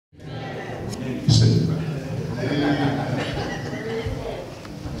Sit, brother.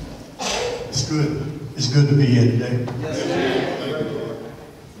 It's good. It's good to be here today.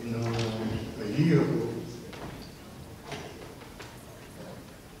 You know, a year ago,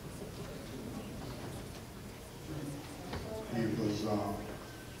 it was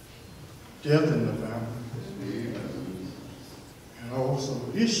death in the family. And also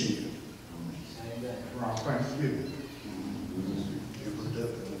this year, around Thanksgiving, it was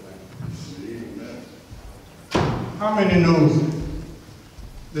death in the family. How many know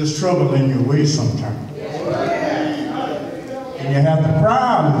there's trouble in your way sometimes? And you have to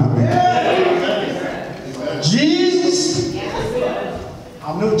cry a little bit. Jesus, I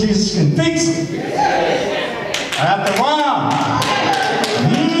know Jesus can fix it. After a while,